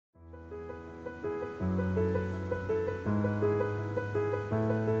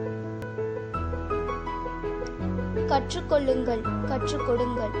கற்றுக்கொள்ளுங்கள், கற்றுக்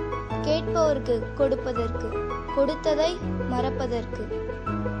கொடுங்கள். கேட்பவர்க்கு கொடுப்பதற்கு, கொடுத்ததை மறப்பதற்கு.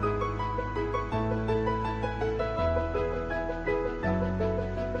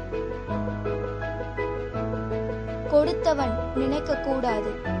 கொடுத்தவன்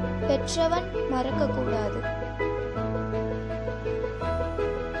நினைக்கக்கூடாது, பெற்றவன் மறக்கக்கூடாது.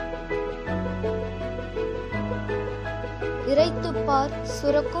 இறைத்துப்பார்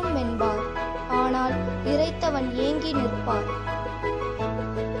சுரக்கும் என்பார், ஆனால் இறைத்தவன் ஏங்கி நிற்பார்.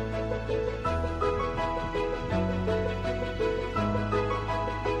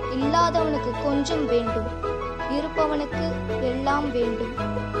 இல்லாதவனுக்கு கொஞ்சம் வேண்டும், இருப்பவனுக்கு எல்லாம் வேண்டும்.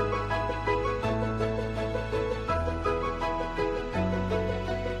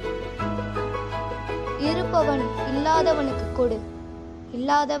 இருப்பவன் இல்லாதவனுக்கு கொடு,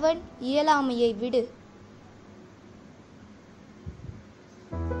 இல்லாதவன் இயலாமையை விடு.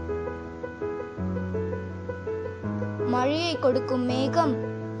 மழையை கொடுக்கும் மேகம்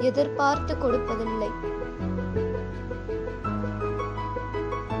எதிர்பார்த்து கொடுப்பதில்லை.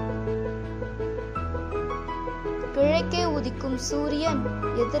 கிழக்கே உதிக்கும் சூரியன்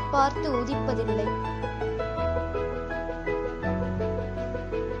எதிர்பார்த்து உதிப்பதில்லை.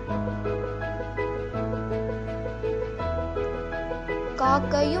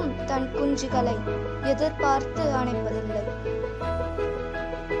 காக்கையும் தன் குஞ்சுகளை எதிர்பார்த்து அணைப்பதில்லை.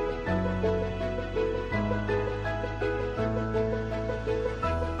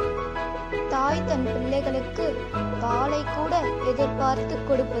 தாய் தன் பிள்ளைகளுக்கு பாலை கூட எதிர்பார்த்து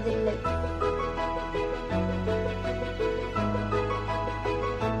கொடுப்பதில்லை.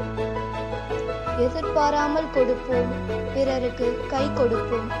 எதிர்பாராமல் கொடுப்போம், பிறருக்கு கை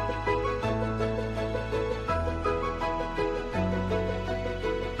கொடுப்போம்.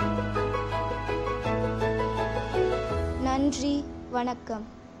 நன்றி, வணக்கம்.